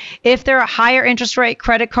 keep them. If they're a higher interest rate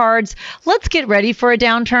credit cards, let's get ready for a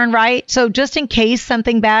downturn, right? So just in case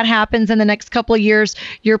something bad happens in the next couple of years,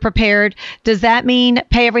 you're prepared. Does that mean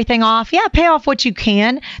pay everything off? Yeah, pay off what you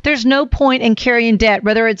can. There's no point in carrying debt,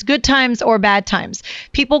 whether it's good times or bad times.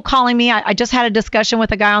 People calling me, I just had a discussion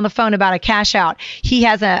with a guy on the phone about a cash out. He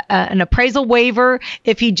has an appraisal waiver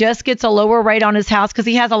if he just gets a lower rate on his house because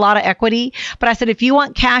he has a lot of equity. But I said, if you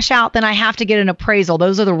want cash out, then I have to get an appraisal.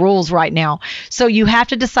 Those are the rules right now. So you have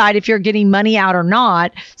to decide if you're getting money out or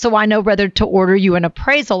not. So I know whether to order you an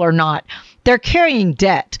appraisal or not. They're carrying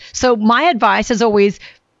debt. So my advice is always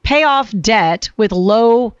pay off debt with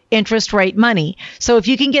low interest rate money. So if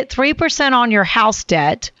you can get 3% on your house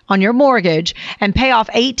debt, on your mortgage, and pay off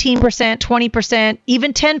 18%, 20%,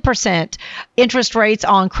 even 10% interest rates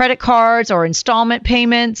on credit cards or installment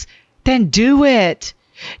payments, then do it.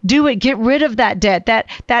 Do it. Get rid of that debt. That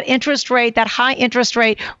interest rate, that high interest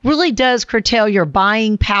rate really does curtail your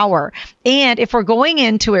buying power. And if we're going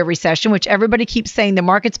into a recession, which everybody keeps saying the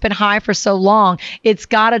market's been high for so long, it's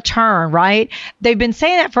got to turn, right? They've been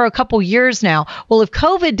saying that for a couple years now. Well, if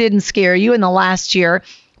COVID didn't scare you in the last year,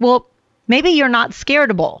 well, maybe you're not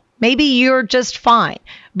scaredable. Maybe you're just fine.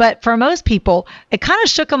 But for most people, it kind of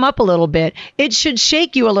shook them up a little bit. It should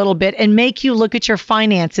shake you a little bit and make you look at your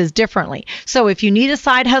finances differently. So if you need a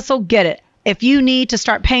side hustle, get it. If you need to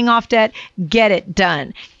start paying off debt, get it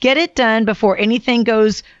done. Get it done before anything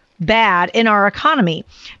goes bad in our economy.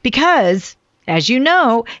 Because, as you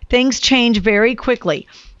know, things change very quickly.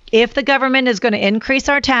 If the government is going to increase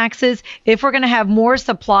our taxes, if we're going to have more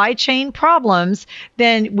supply chain problems,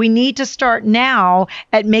 then we need to start now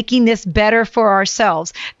at making this better for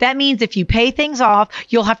ourselves. That means if you pay things off,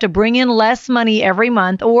 you'll have to bring in less money every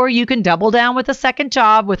month, or you can double down with a second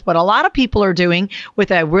job with what a lot of people are doing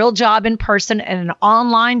with a real job in person and an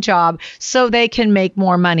online job so they can make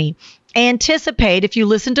more money. Anticipate, if you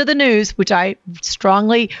listen to the news, which I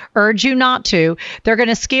strongly urge you not to, they're going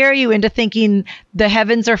to scare you into thinking the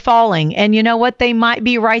heavens are falling. And you know what? They might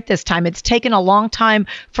be right this time. It's taken a long time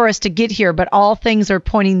for us to get here, but all things are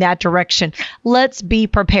pointing that direction. Let's be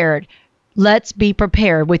prepared. Let's be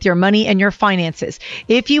prepared with your money and your finances.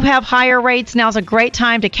 If you have higher rates, now's a great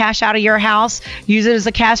time to cash out of your house, use it as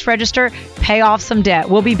a cash register, pay off some debt.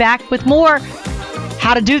 We'll be back with more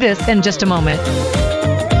how to do this in just a moment.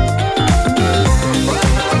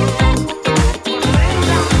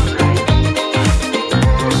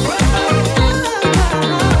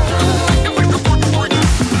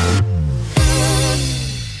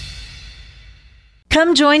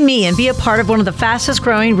 Come join me and be a part of one of the fastest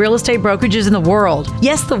growing real estate brokerages in the world.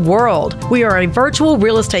 Yes, the world. We are a virtual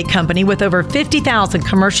real estate company with over 50,000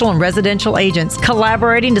 commercial and residential agents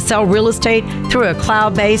collaborating to sell real estate through a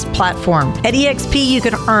cloud-based platform. At eXp, you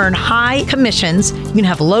can earn high commissions. You can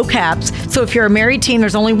have low caps. So if you're a married team,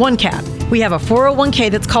 there's only one cap. We have a 401k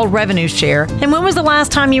that's called Revenue Share. And when was the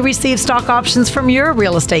last time you received stock options from your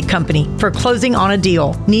real estate company for closing on a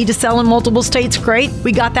deal? Need to sell in multiple states? Great.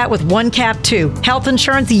 We got that with one cap too. Health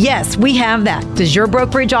insurance? Yes, we have that. Does your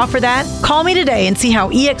brokerage offer that? Call me today and see how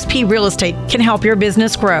eXp Real Estate can help your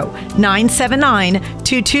business grow.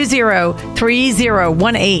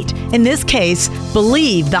 979-220-3018. In this case,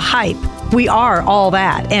 believe the hype. We are all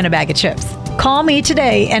that and a bag of chips. Call me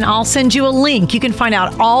today and I'll send you a link. You can find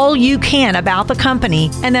out all you can about the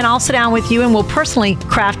company, and then I'll sit down with you and we'll personally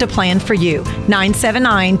craft a plan for you.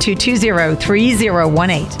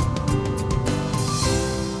 979-220-3018.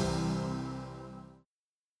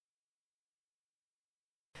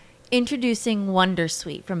 Introducing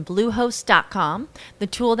Wondersuite from Bluehost.com, the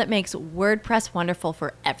tool that makes WordPress wonderful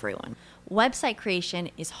for everyone. Website creation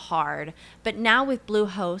is hard, but now with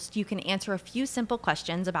Bluehost, you can answer a few simple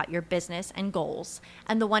questions about your business and goals,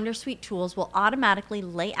 and the Wondersuite tools will automatically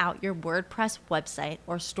lay out your WordPress website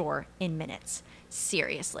or store in minutes.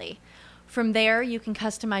 Seriously. From there, you can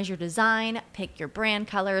customize your design, pick your brand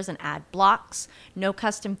colors, and add blocks. No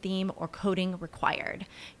custom theme or coding required.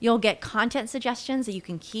 You'll get content suggestions that you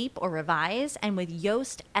can keep or revise, and with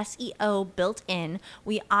Yoast SEO built in,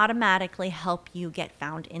 we automatically help you get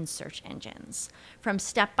found in search engines. From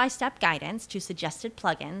step-by-step guidance to suggested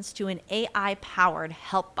plugins to an AI-powered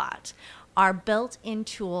help bot, our built-in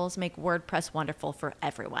tools make WordPress wonderful for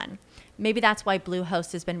everyone. Maybe that's why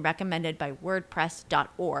Bluehost has been recommended by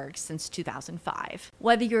WordPress.org since 2005.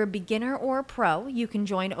 Whether you're a beginner or a pro, you can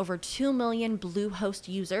join over 2 million Bluehost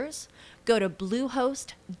users. Go to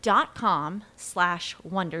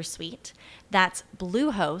bluehost.com/wondersuite. That's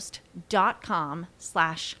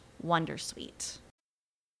bluehost.com/wondersuite.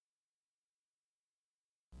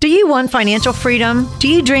 Do you want financial freedom? Do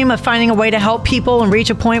you dream of finding a way to help people and reach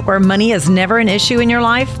a point where money is never an issue in your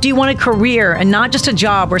life? Do you want a career and not just a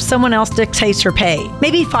job where someone else dictates your pay?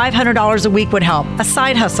 Maybe $500 a week would help, a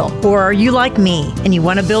side hustle. Or are you like me and you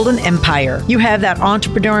want to build an empire? You have that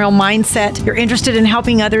entrepreneurial mindset, you're interested in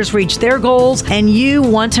helping others reach their goals, and you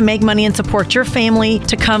want to make money and support your family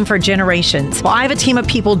to come for generations. Well, I have a team of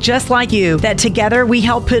people just like you that together we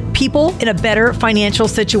help put people in a better financial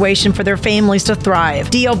situation for their families to thrive.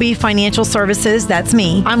 DLB Financial Services, that's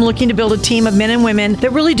me. I'm looking to build a team of men and women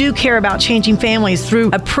that really do care about changing families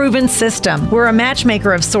through a proven system. We're a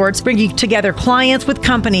matchmaker of sorts, bringing together clients with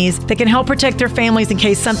companies that can help protect their families in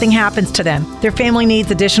case something happens to them. Their family needs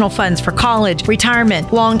additional funds for college,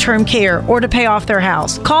 retirement, long-term care, or to pay off their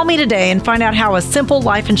house. Call me today and find out how a simple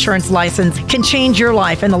life insurance license can change your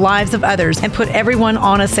life and the lives of others and put everyone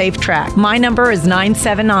on a safe track. My number is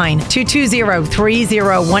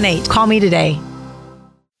 979-220-3018. Call me today.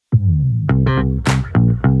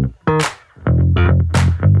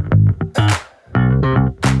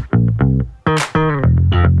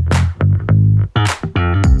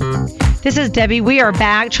 This is Debbie. We are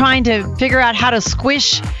back trying to figure out how to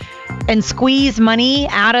squish and squeeze money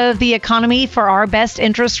out of the economy for our best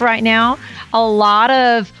interest right now. A lot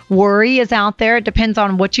of worry is out there. It depends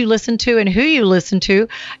on what you listen to and who you listen to.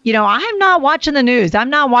 You know, I'm not watching the news. I'm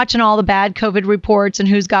not watching all the bad COVID reports and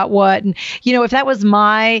who's got what. And, you know, if that was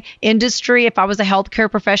my industry, if I was a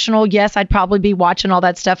healthcare professional, yes, I'd probably be watching all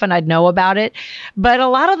that stuff and I'd know about it. But a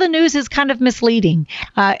lot of the news is kind of misleading.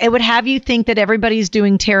 It would have you think that everybody's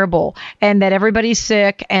doing terrible and that everybody's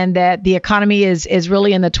sick and that the economy is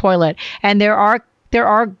really in the toilet. And there are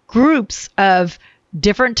groups of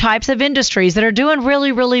different types of industries that are doing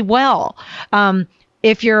really, really well.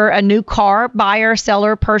 If you're a new car buyer,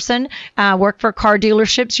 seller person, work for car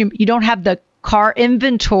dealerships, you don't have the car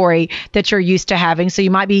inventory that you're used to having. So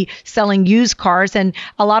you might be selling used cars, and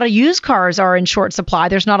a lot of used cars are in short supply.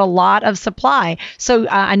 There's not a lot of supply. So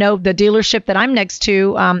I know the dealership that I'm next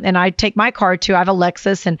to, and I take my car to, I have a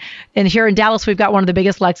Lexus, and here in Dallas, we've got one of the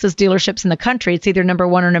biggest Lexus dealerships in the country. It's either number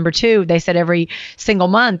 1 or number 2, they said, every single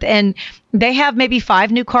month. And they have maybe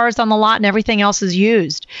 5 new cars on the lot and everything else is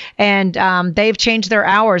used. And they've changed their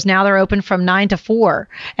hours. Now they're open from 9 to 4.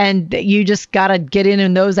 And you just got to get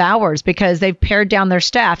in those hours because they've pared down their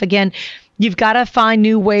staff. Again, you've got to find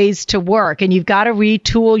new ways to work and you've got to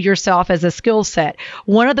retool yourself as a skill set.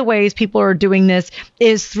 One of the ways people are doing this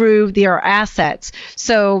is through their assets.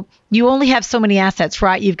 So you only have so many assets,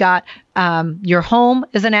 right? You've got your home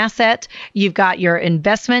is an asset, you've got your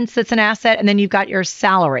investments that's an asset, and then you've got your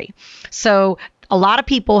salary. So a lot of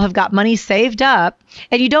people have got money saved up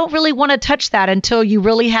and you don't really want to touch that until you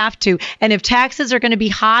really have to. And if taxes are going to be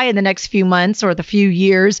high in the next few months or the few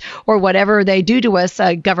years or whatever they do to us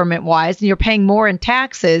government-wise, and you're paying more in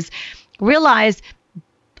taxes, realize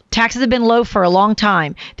taxes have been low for a long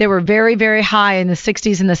time. They were very, very high in the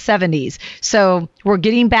 60s and the 70s. So we're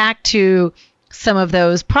getting back to some of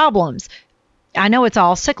those problems. I know it's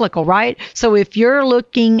all cyclical, right? So if you're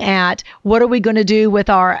looking at what are we going to do with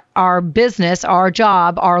our business, our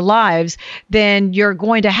job, our lives, then you're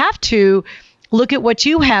going to have to look at what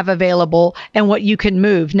you have available and what you can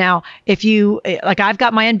move. Now, if you, like I've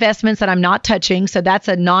got my investments that I'm not touching, so that's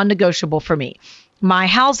a non-negotiable for me. My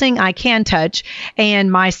housing I can touch,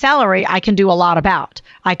 and my salary I can do a lot about.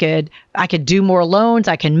 I could do more loans,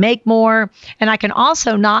 I can make more, and I can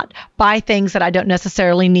also not buy things that I don't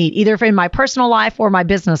necessarily need, either in my personal life or my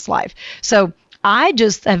business life. So I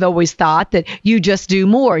just have always thought that you just do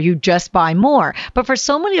more, you just buy more. But for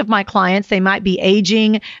so many of my clients, they might be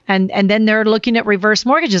aging and then they're looking at reverse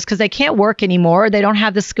mortgages because they can't work anymore, or they don't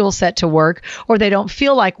have the skill set to work, or they don't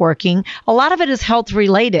feel like working. A lot of it is health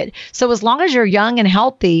related. So as long as you're young and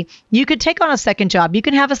healthy, you could take on a second job, you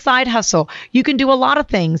can have a side hustle, you can do a lot of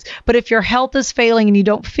things. But if your health is failing and you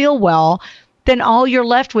don't feel well, then all you're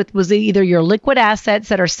left with was either your liquid assets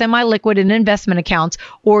that are semi-liquid in investment accounts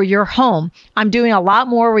or your home. I'm doing a lot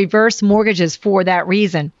more reverse mortgages for that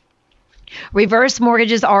reason. Reverse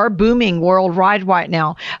mortgages are booming worldwide right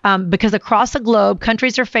now because across the globe,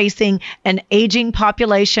 countries are facing an aging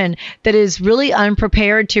population that is really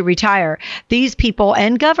unprepared to retire. These people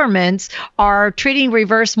and governments are treating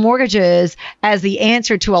reverse mortgages as the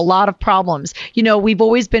answer to a lot of problems. You know, we've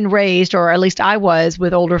always been raised, or at least I was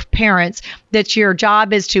with older parents, that your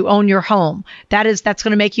job is to own your home. That's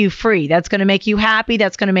going to make you free. That's going to make you happy.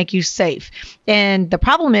 That's going to make you safe. And the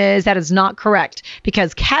problem is that is not correct,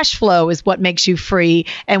 because cash flow is what makes you free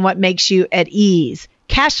and what makes you at ease.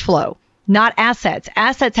 Cash flow, not assets.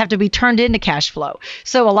 Assets have to be turned into cash flow.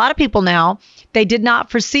 So a lot of people now, they did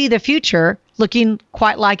not foresee the future looking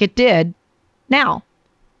quite like it did now.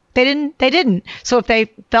 They didn't. So if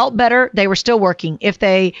they felt better, they were still working. If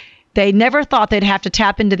they never thought they'd have to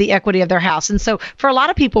tap into the equity of their house. And so for a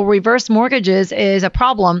lot of people, reverse mortgages is a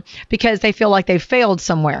problem because they feel like they failed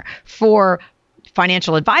somewhere. For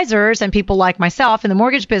financial advisors and people like myself in the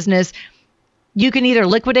mortgage business, you can either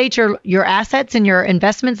liquidate your assets and your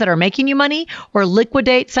investments that are making you money, or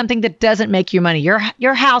liquidate something that doesn't make you money.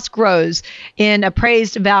 Your house grows in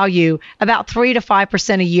appraised value about 3 to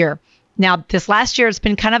 5% a year. Now, this last year, it's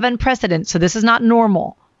been kind of unprecedented, so this is not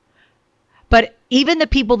normal. But even the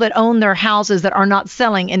people that own their houses that are not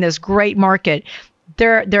selling in this great market,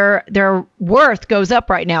 their worth goes up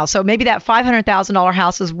right now. So maybe that $500,000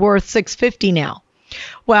 house is worth $650,000 now.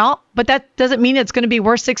 Well, but that doesn't mean it's going to be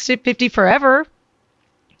worth $650,000 forever.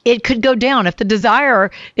 It could go down. If the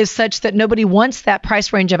desire is such that nobody wants that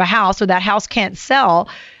price range of a house, or that house can't sell,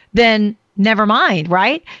 then never mind,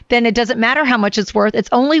 right? Then it doesn't matter how much it's worth. It's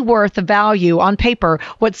only worth the value on paper,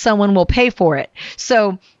 what someone will pay for it.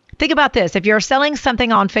 So think about this. If you're selling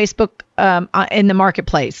something on Facebook in the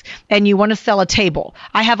marketplace and you want to sell a table,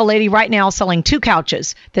 I have a lady right now selling 2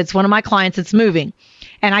 couches. That's one of my clients that's moving.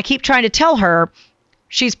 And I keep trying to tell her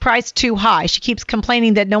she's priced too high. She keeps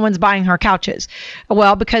complaining that no one's buying her couches.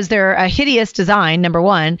 Well, because they're a hideous design, number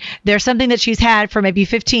one. They're something that she's had for maybe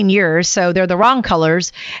 15 years, so they're the wrong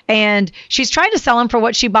colors. And she's trying to sell them for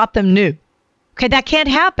what she bought them new. Okay, that can't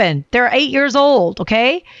happen. They're 8 years old,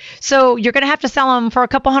 okay? So you're going to have to sell them for a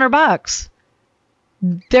couple $100.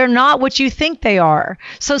 They're not what you think they are.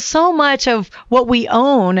 So much of what we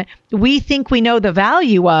own, we think we know the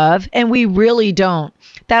value of, and we really don't.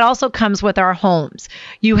 That also comes with our homes.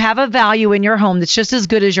 You have a value in your home that's just as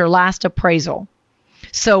good as your last appraisal.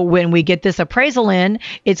 So when we get this appraisal in,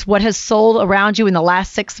 it's what has sold around you in the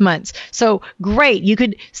last 6 months. So great. You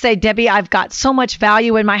could say, Debbie, I've got so much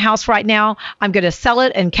value in my house right now. I'm going to sell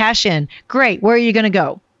it and cash in. Great. Where are you going to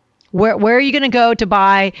go? Where are you going to go to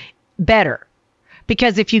buy better?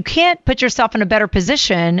 Because if you can't put yourself in a better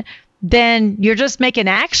position, then you're just making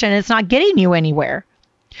action. It's not getting you anywhere.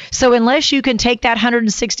 So unless you can take that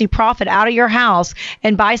 160 profit out of your house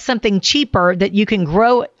and buy something cheaper that you can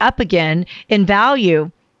grow up again in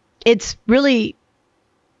value, it's really,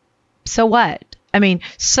 so what? I mean,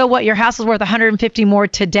 so what? Your house is worth 150 more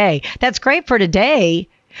today. That's great for today.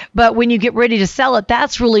 But when you get ready to sell it,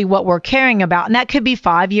 that's really what we're caring about. And that could be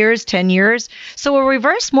 5 years, 10 years. So a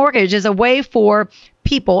reverse mortgage is a way for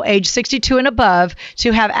people age 62 and above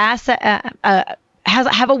to have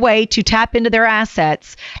have a way to tap into their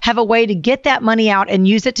assets, have a way to get that money out and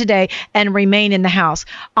use it today and remain in the house.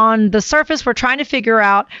 On the surface, we're trying to figure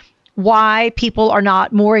out why people are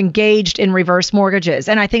not more engaged in reverse mortgages.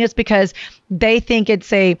 And I think it's because they think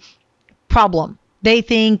it's a problem. They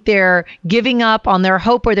think they're giving up on their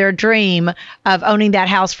hope or their dream of owning that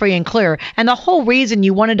house free and clear. And the whole reason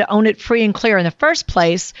you wanted to own it free and clear in the first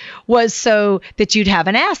place was so that you'd have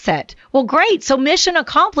an asset. Well, great. So mission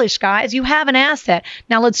accomplished, guys. You have an asset.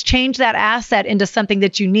 Now let's change that asset into something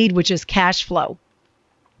that you need, which is cash flow.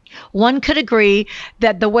 One could agree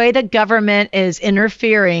that the way the government is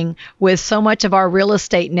interfering with so much of our real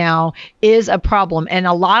estate now is a problem. And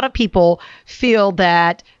a lot of people feel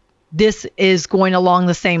that this is going along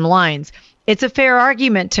the same lines. It's a fair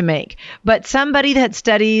argument to make, but somebody that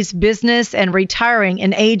studies business and retiring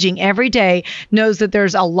and aging every day knows that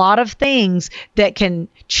there's a lot of things that can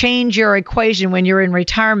change your equation when you're in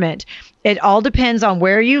retirement. It all depends on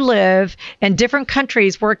where you live, and different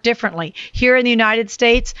countries work differently. Here in the United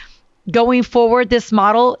States, going forward, this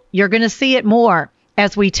model, you're going to see it more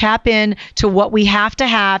as we tap in to what we have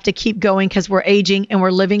to keep going, because we're aging and we're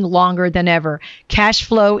living longer than ever. Cash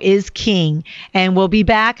flow is king. And we'll be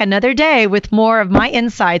back another day with more of my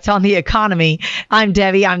insights on the economy. I'm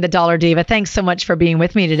Debbie. I'm the Dollar Diva. Thanks so much for being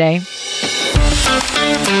with me today.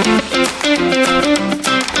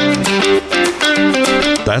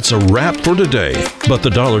 That's a wrap for today. But the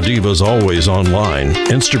Dollar Diva is always online.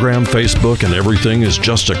 Instagram, Facebook, and everything is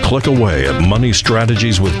just a click away at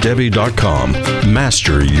moneystrategieswithdebbie.com.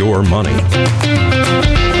 Master your money.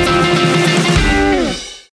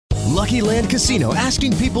 Lucky Land Casino,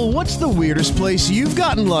 asking people, what's the weirdest place you've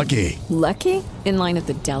gotten lucky? Lucky? In line at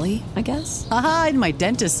the deli, I guess? Aha, in my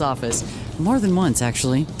dentist's office. More than once,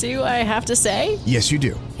 actually. Do I have to say? Yes, you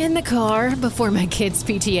do. In the car before my kids'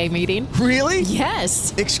 PTA meeting. Really?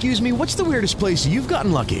 Yes. Excuse me, what's the weirdest place you've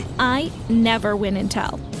gotten lucky? I never win and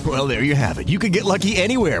tell. Well, there you have it. You can get lucky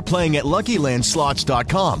anywhere, playing at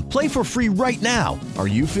LuckyLandSlots.com. Play for free right now. Are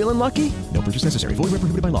you feeling lucky? No purchase necessary. Void where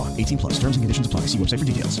prohibited by law. 18 plus. Terms and conditions apply. See website for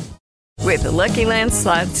details. With the Lucky Land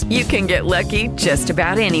Slots, you can get lucky just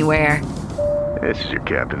about anywhere. This is your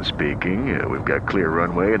captain speaking. We've got clear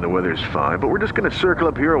runway and the weather's fine, but we're just going to circle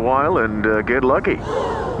up here a while and get lucky.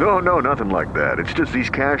 No, nothing like that. It's just these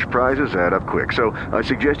cash prizes add up quick. So I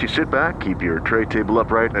suggest you sit back, keep your tray table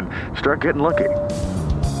upright, and start getting lucky.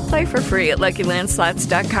 Play for free at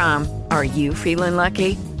LuckyLandSlots.com. Are you feeling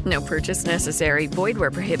lucky? No purchase necessary. Void where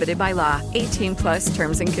prohibited by law. 18 plus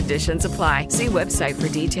terms and conditions apply. See website for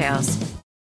details.